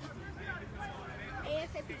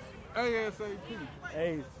 ASAP. ASAP.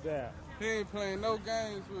 ASAP. He ain't playing no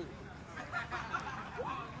games with it.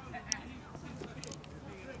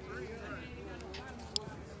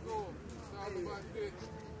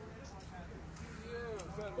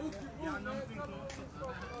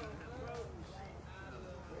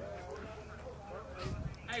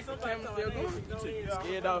 Hey, sometimes still going.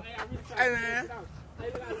 Scared though. Hey, man.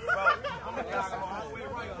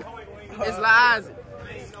 It's lies.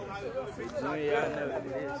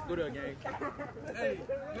 Scooter gang. Hey.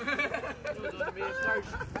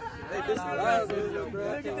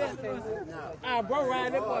 Ah, bro,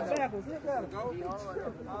 ride that boy backwards. Look at him.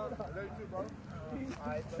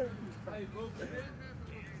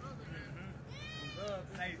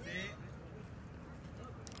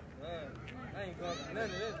 I ain't going to none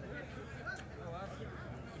of this.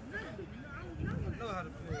 I know how to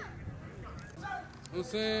play. You know what I'm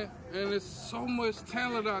saying? And there's so much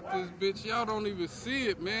talent out this bitch. Y'all don't even see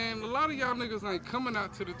it, man. A lot of y'all niggas ain't coming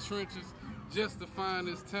out to the trenches just to find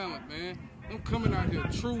this talent, man. I'm coming out here,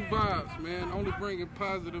 true vibes, man. Only bringing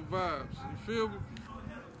positive vibes. You feel me?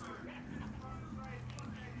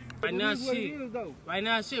 Right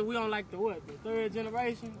now, shit, we on like the what? The third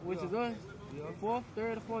generation, which is us. The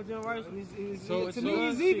third or fourth generation.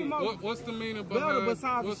 What's the meaning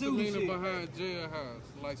behind jailhouse?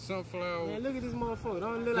 Like sunflower? Man, look at this motherfucker.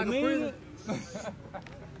 Don't look like a prison.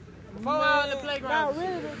 Before all the playground. Nah,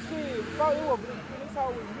 really, shit. Before it was, this hoe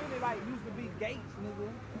was really like used to be gates,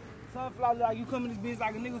 nigga. Sunflower, like you come in this bitch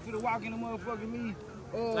like a nigga finna walk in the motherfucking me.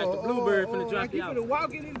 Like the bluebird finna drop like you out. You finna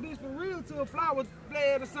walk in this bitch for real to a flower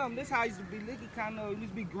bed or something. This how it used to be looking kind of, it used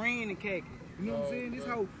to be green and khaki. You know what I'm saying? This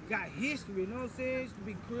hoe got history, you know what I'm saying? It used to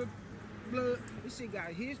be crip, blood. This shit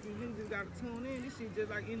got history. Niggas just gotta tune in. This shit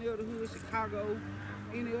just like any other hood, Chicago,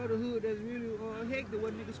 any other hood that's really hectic,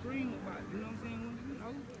 what niggas scream about. You know what I'm saying? You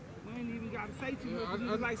know, we ain't even gotta say too much.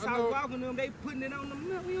 Niggas like South Walking them, they putting it on the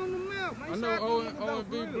map. We on the map. I know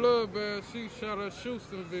O&B Bloodbath, she shot her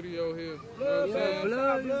Houston video here. Blood,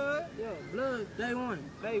 day one,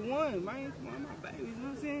 man. Come on, my baby, you know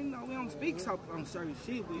what I'm saying? No, we don't speak on certain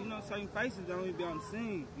shit, but you know, certain faces don't even be on the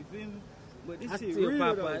scene, you feel me? But this shit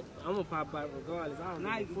real though. I'm gonna pop out regardless. I don't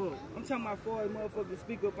like fuck. I'm talking about for motherfuckers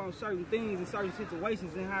speak up on certain things and certain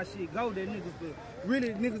situations and how shit go that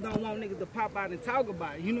niggas don't want niggas to pop out and talk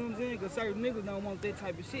about it. You know what I'm saying? Cause certain niggas don't want that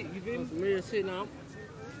type of shit. You feel me? Some real shit now.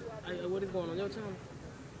 What is going on your channel?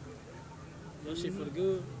 Your shit for the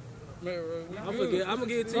good. I'm gonna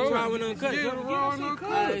get it to you raw and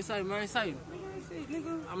uncut. Hey, say man, say.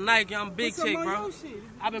 I'm Nike, I'm big chick, bro.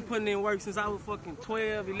 I've been putting in work since I was fucking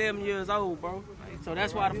 12, 11 years old, bro. So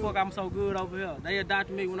that's why the fuck I'm so good over here. They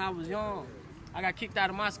adopted me when I was young. I got kicked out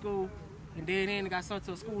of my school, and then got sent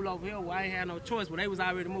to a school over here where I ain't had no choice, but they was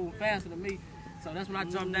already moving faster than me. So that's when I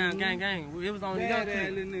jumped down gang. It was on the young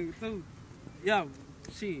nigga too. Yeah,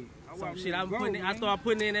 shit. So shit, I started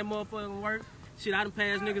putting in that motherfucking work. Shit, I done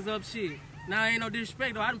passed niggas up, shit. Now ain't no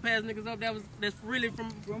disrespect though. I done passed niggas up that's really from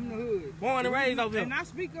the hood. Born and raised over here. And I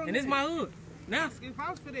speak on and this my hood. Now I can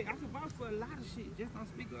vouch for that. I can vouch for a lot of shit. Just don't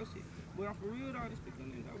speak on shit. But I'm for real though, I speak on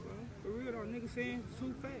that though, bro. For real though, niggas saying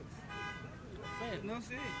true facts. You know what I'm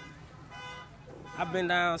saying? I've been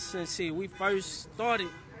down since shit. We first started.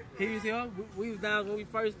 He was here. We was down when we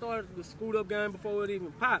first started the Screwed Up game before it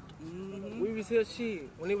even popped. We was here shit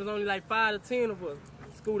when it was only like 5 to 10 of us.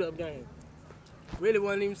 Screwed Up game. Really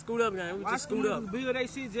wasn't even Screwed Up game. We just screwed up. Build that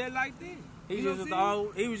shit just like that. He was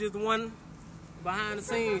just the one behind the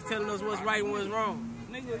scenes telling us what's right and what's wrong.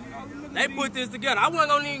 Nigga, they put this together. I wasn't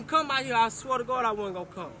gonna even come out here. I swear to God, I wasn't gonna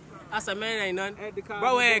come. I said, man, it ain't nothing.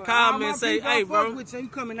 Bro had called me and say, hey, bro. You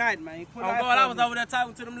coming out, man. Oh God, I was over there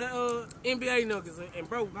talking to them little NBA niggas, and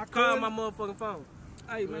bro, called my motherfucking phone.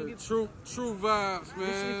 Hey, man, get true vibes,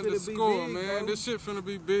 man. The score, man. This shit finna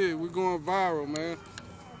be big. We going viral, man.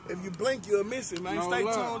 If you blink, you'll miss it, man. Stay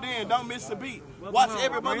tuned in. Don't miss a beat. Watch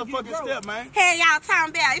every motherfucking step, man. Hey, y'all, talking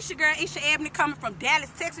about it's your girl Isha Ebony coming from Dallas,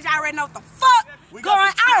 Texas. Y'all already know what the fuck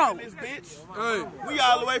going on. This bitch. Hey, we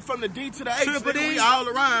all the way from the D to the H. We all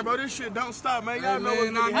around, bro. This shit don't stop, man. Y'all know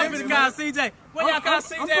what's happening. Call CJ. What y'all call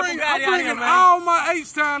CJ? I'm bringing all my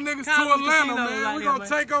H-Town niggas to Atlanta, man. We gonna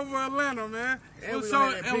take over Atlanta, man. We'll show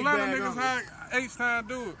Atlanta niggas how H-Town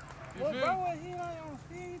do it. You feel me?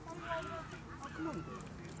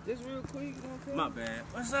 Just real quick, my bad.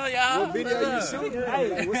 What's up, y'all? What video you shooting?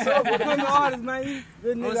 Hey, what's up? What kind of artist, man?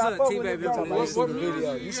 What's up, T-Baby? What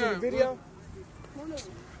video? You shooting a video?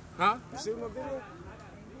 Huh? You shooting a video?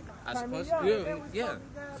 I suppose to. Yeah,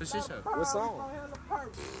 for sure. What song?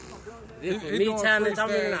 This for me challenge. I'm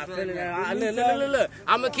really not feeling that. Look.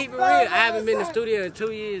 I'm gonna keep it real. I haven't been in the studio in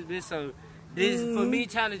 2 years, bitch. So This is for me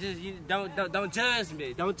challenges. You don't judge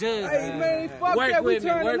me. Don't judge me. Hey man, fuck work that. We with me.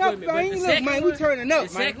 turning Work up, with me. man. Look, man, we turning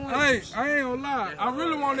up, man. Hey, I ain't gonna lie. I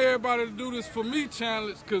really want everybody to do this for me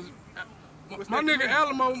challenge, cause my nigga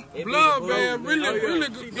Alamo Blood Band really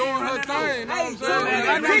doing her thing. You know what I'm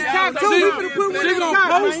saying? TikTok too. She gonna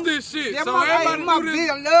post this shit. So everybody do this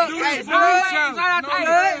for me challenge.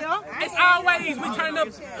 It's always we turn up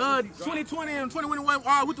 2020 and 2021.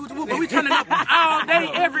 But we turning up all day,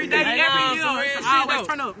 every day, every year. It's always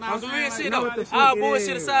turn up. Nah, some real shit though. All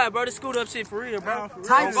bullshit aside, bro. This scoot up shit for real, bro. We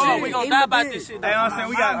gonna die about this shit. Hey, you know what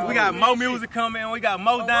I'm saying? We got more music coming. We got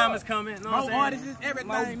more diamonds coming. You know what I'm saying?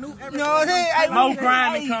 Everything new. You know what I'm saying? More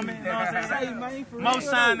grinding coming, you know what I'm saying? More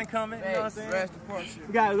shining coming, you know what I'm saying?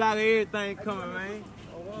 We got everything coming, man.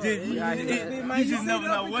 You just never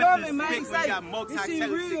know what to expect when you got multi-talented. This shit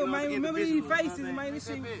real, man. Remember these faces, man. This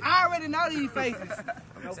shit, I already know these faces.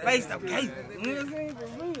 No face, no case. You know what I'm saying? For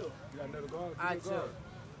real. I chill.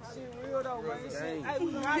 Shit real though, man. Hey,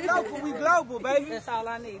 we not local, we global, baby. That's all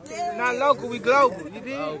I need. Not local, we global. You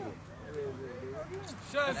dig?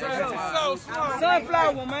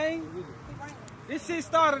 Sunflower, man. This shit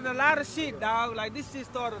started a lot of shit, dog. Like, this shit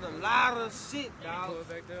started a lot of shit, dog.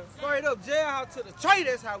 Straight up jailhouse to the trade,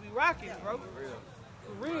 that's how we rockin', bro. For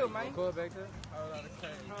real, man. Go back there.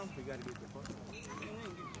 We gotta get the fuck.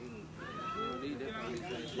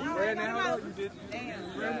 You ready now? You did.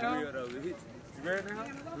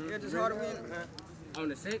 Yeah, just hard to win. On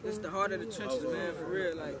the second? It's the heart of the trenches, man, for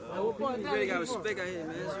real. Like, you really got respect out here,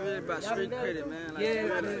 man. It's really about street credit, man. Like, yeah, you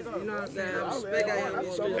know what I'm saying? Respect out here in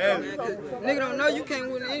these streets, man. Cause nigga don't know you can't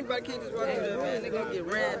win. Anybody can't just walk through there, man. They gonna get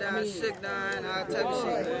ran down, shook down, all type of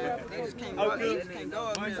shit, man. They just can't walk, they just can't go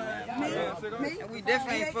up there, man. And we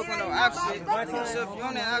definitely ain't fuck with no op shit. So if you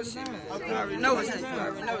on that op shit, man, you already know what's happening. You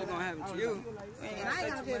already know what's gonna happen to you. We ain't gonna say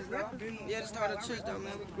too much, bro. Yeah, to start a church, though,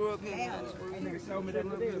 man. We grew up here, man. That's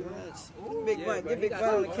where we big fight. Get big fight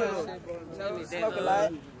on the camera. Smoke a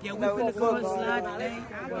lot. Yeah, we finna go and slide today.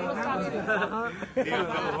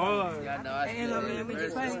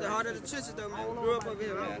 It's the heart of the trenches, though, man. We grew up over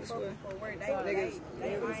here, man. That's where niggas.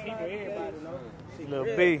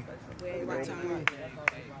 Little B.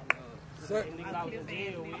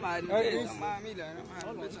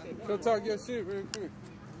 So talk your shit real quick.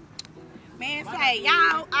 Man, say,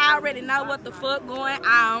 y'all already know what the fuck going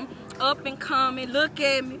on. Up and coming. Look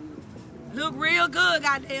at me. Look real good,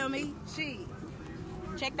 goddamn me. Shit.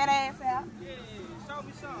 Check that ass out.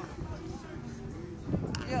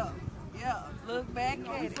 Yeah. Look back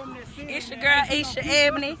at it. It's your girl, Isha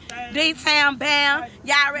Ebony, D-Town Bound.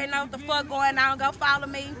 Y'all already know what the fuck going on. Go follow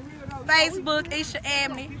me. Facebook, Isha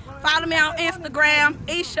Ebony. Follow me on Instagram,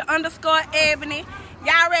 Isha_Ebony.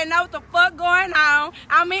 Y'all already know what the fuck going on.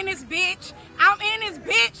 I'm in this bitch. Hey,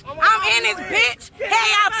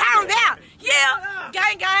 y'all turned out. Yeah.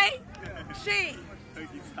 Gang. Shit.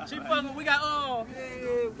 She fucking, we got,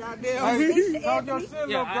 Goddamn. Talk your shit, bro.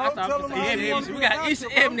 Tell them we got Isha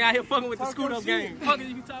Ebony out here fucking with the scoot up game. Fucking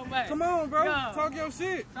you talking about? Come on, bro. Talk your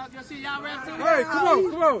shit. Talk your shit, y'all rap too? Hey,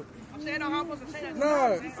 come on. I'm saying no homo,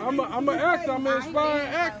 Nah, I'm an actor. I'm an inspiring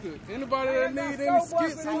actor. Anybody that need any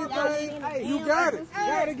skits, anything, you got it.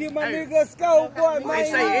 Gotta give my nigga a scope, boy, man. They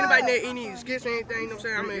say anybody need any skits or anything, you know what I'm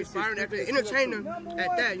saying? I'm an inspiring actor, entertainer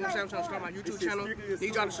at that, you know what I'm saying? I'm trying to start my YouTube channel.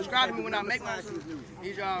 Need y'all to subscribe to me when I make my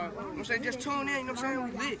need y'all, you know what I'm saying? Just tune in, you know what I'm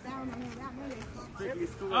saying? We lit.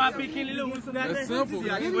 I be Kenny Lou. That's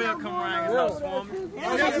simple. I swear, come around your house for me.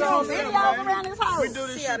 We do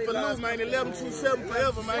this shit for Lou, man. 1127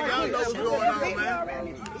 forever, man. Y'all know what's going on, man.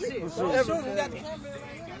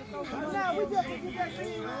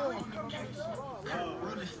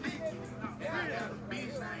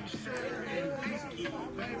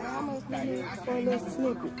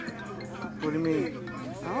 What do you mean?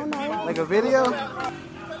 I don't know. Like a video?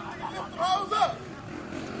 Pose up.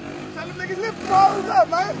 Tell them niggas lift the pose up,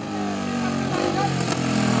 man.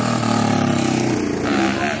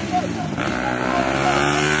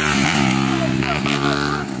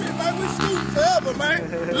 Man, we scoot forever, man.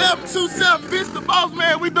 1127, bitch, the boss,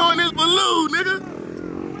 man. We doing this for Lou, nigga.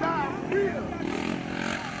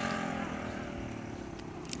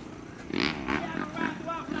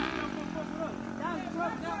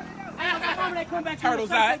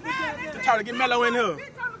 Turtles out. Turtle, get mellow in here.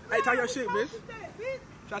 Hey, talk your shit, bitch.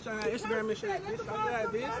 Shout your Instagram and shit.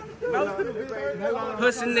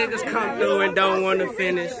 Pussy niggas come through and don't want to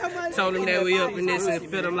finish. Told them that we up in this and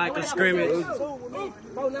fit them like a scrimmage.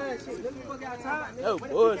 Oh,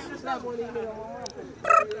 bush.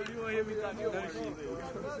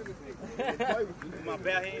 My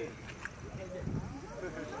bare hand.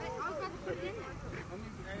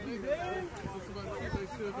 Then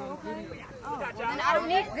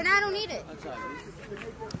I don't need it.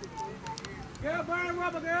 Girl, burn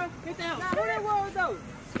rubber, girl. Get down. Now, who that was, though?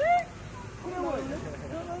 Who that was?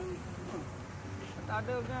 I thought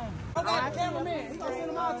they was gone. Okay, the cameraman. He gonna send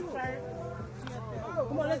them all to him.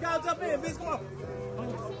 Come on, let's go jump in, bitch. Come on.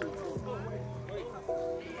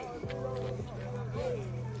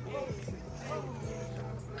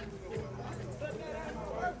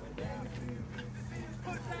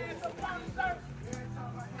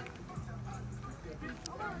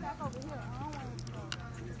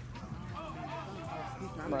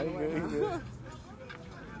 No, he good, he good.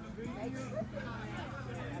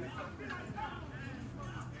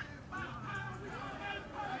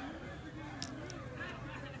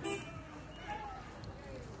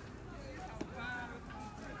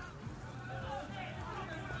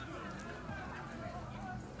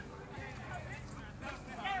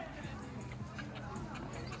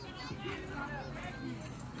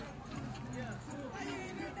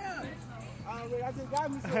 I just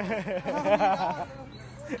got me some.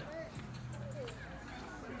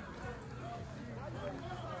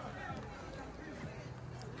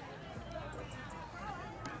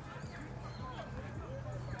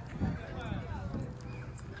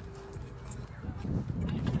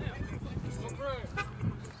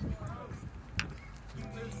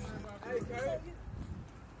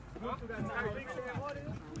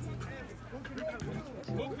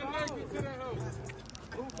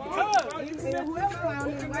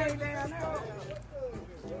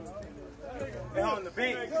 They're on the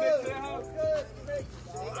beat. I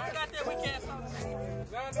got that, we can't talk.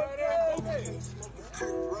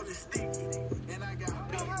 Rolling sticky, and I got a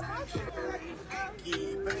big night sugar. Yeah,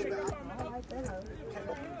 baby.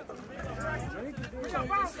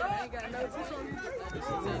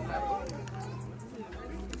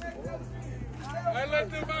 Hey, let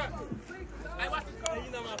them out. Hey, watch the car. You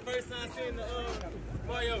know my first time seeing the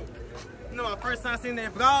Mario. You know my first time seeing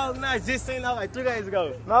that vlog, I just seen that like 3 days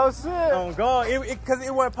ago. No shit. On God, cause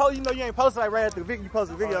it wasn't posted. You know, you ain't posted like right after the video. You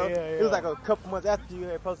posted the video. Oh, yeah. It was like a couple months after you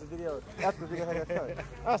had posted the video. After the video had come.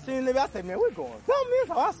 I seen it. I said, man, we're going. Tell me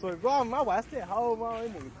so I swear, God, my wife. I said, hold on,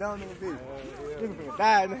 this nigga done in the video. Nigga finna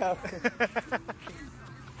die now.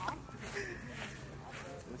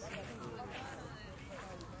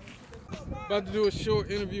 About to do a short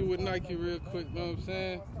interview with Nike real quick, you know what I'm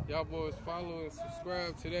saying? Y'all boys follow and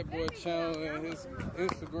subscribe to that boy channel and his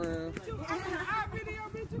Instagram.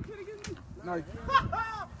 Nike. I'm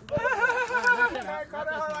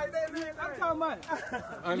talking about.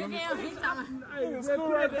 Hey, let's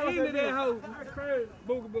put at the end of that hoe. Crazy.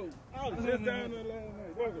 Boogaboo. I was just down there last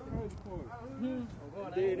night. Working crazy for it.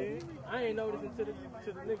 I ain't noticed it to the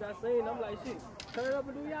nigga I seen. I'm like, shit, turn up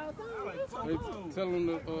and do y'all thing. Hey, tell them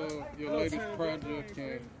your latest project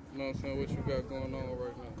and, you know what I'm saying, what you got going on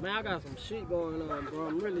right now. Man, I got some shit going on, bro.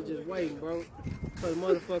 I'm really just waiting, bro. For the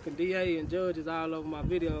motherfucking DA and judges all over my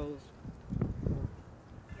videos.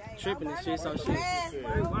 Tripping and shit, so shit.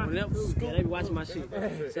 Whenever, they be watching my shit.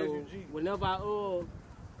 So whenever I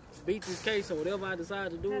beat this case or whatever I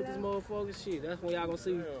decide to do with this motherfucking shit, that's when y'all gonna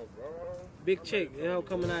see big check. You know,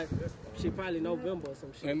 coming out shit probably November or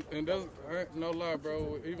some shit. And that's, no lie,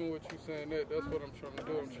 bro. Even with you saying that's what I'm trying to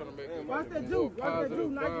do. I'm trying to make it like a more positive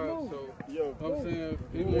vibe. So I'm saying,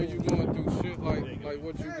 even when you going through shit like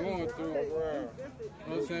what you going through, you know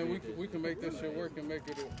what I'm saying, we can make that shit work and make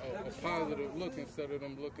it a positive look instead of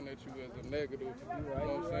them looking at you as a negative. You know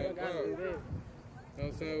what I'm saying? You know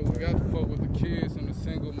what I'm saying? We got to fuck with the kids and the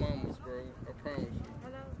single mamas, bro. I promise you.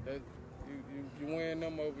 That you win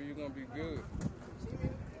them over, you're gonna be good.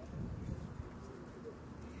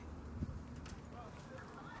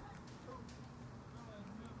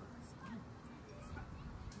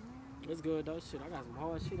 It's good though, shit. I got some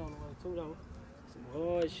hard shit on the way too though. Some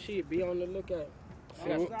hard shit. Be on the lookout. I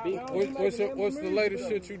got some big. What's the latest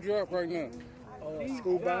shit you dropped right now?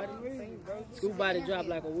 School Body. School Body dropped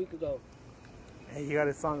like a week ago. Hey, you got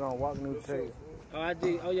his song on Walk New Tape. Oh, I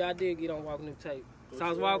did. Oh yeah, I did get on Walk New Tape.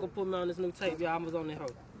 South Walker put me on this new tape. Yeah, I was on that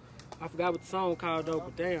hoe. I forgot what the song called though,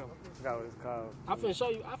 but damn. I forgot what it's called. I'm finna show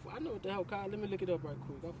you. I know what the hell called. Let me look it up right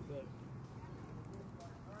quick. I forgot.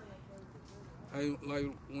 Hey, like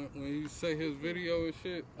when you say his video and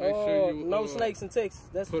shit, make sure you No Snakes in Texas.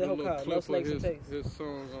 That's put the a hole little called. clip No Snakes of in Texas. his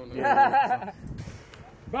songs on there.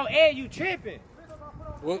 Bro, Ed, you tripping?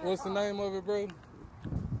 What's the name of it, bro?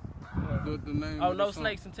 The name. Oh, of No the song.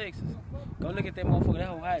 Snakes in Texas. Go look at that motherfucker. That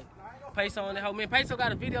whole hype. Peso on that whole man. Peso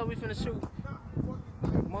got a video we finna shoot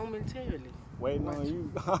momentarily. Waiting on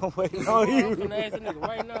you. I'm waiting on you. I'm finna ask a nigga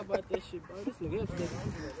right now about that shit, bro. This nigga upset.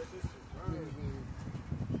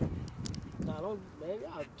 Nah, Y'all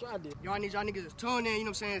try this. Y'all need y'all niggas to tune in, you know what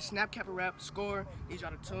I'm saying? Snap, Kappa Rap, S.C.O.R. Need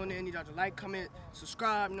y'all to tune in, need y'all to like, comment,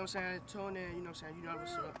 subscribe, you know what I'm saying? Tune in, you know what I'm saying? You know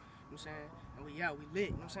what's up, you know what I'm saying? And we lit,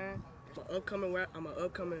 you know what I'm saying? I'm an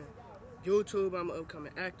upcoming YouTube, I'm an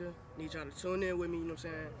upcoming actor. Need y'all to tune in with me, you know what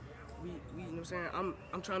I'm saying? We you know what I'm saying?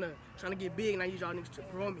 I'm trying to get big and I need y'all niggas to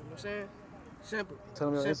promote me, you know what I'm saying? Simple.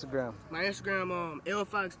 Tell them your Instagram. My Instagram, L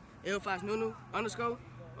Nunu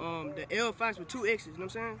 _ the L Fox with 2 X's, you know what I'm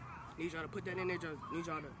saying? Need y'all to put that in there, need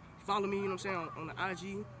y'all to follow me, you know what I'm saying, on the IG.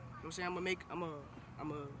 You know what I'm saying? I'm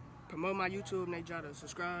gonna promote my YouTube, need y'all to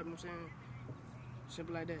subscribe, you know what I'm saying?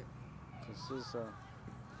 Simple like that.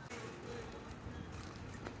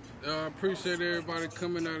 I appreciate everybody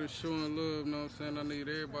coming out and showing love, you know what I'm saying? I need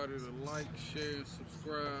everybody to like, share, and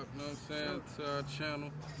subscribe, you know what I'm saying, to our channel.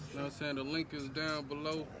 You know what I'm saying? The link is down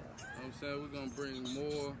below. You know what I'm saying? We're gonna bring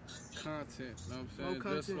more content, you know what I'm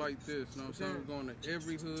saying? Just like this, you know what I'm saying? We're going to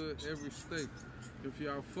every hood, every state. If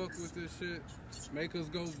y'all fuck with this shit, make us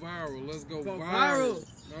go viral. Let's go viral.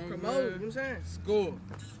 You know Promote, you know what I'm saying? S.C.O.R. You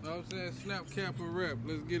know what I'm saying? Snap, Kappa Rap.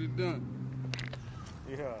 Let's get it done.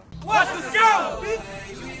 Yeah. What's the score, bitch?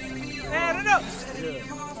 Add it up. Yeah.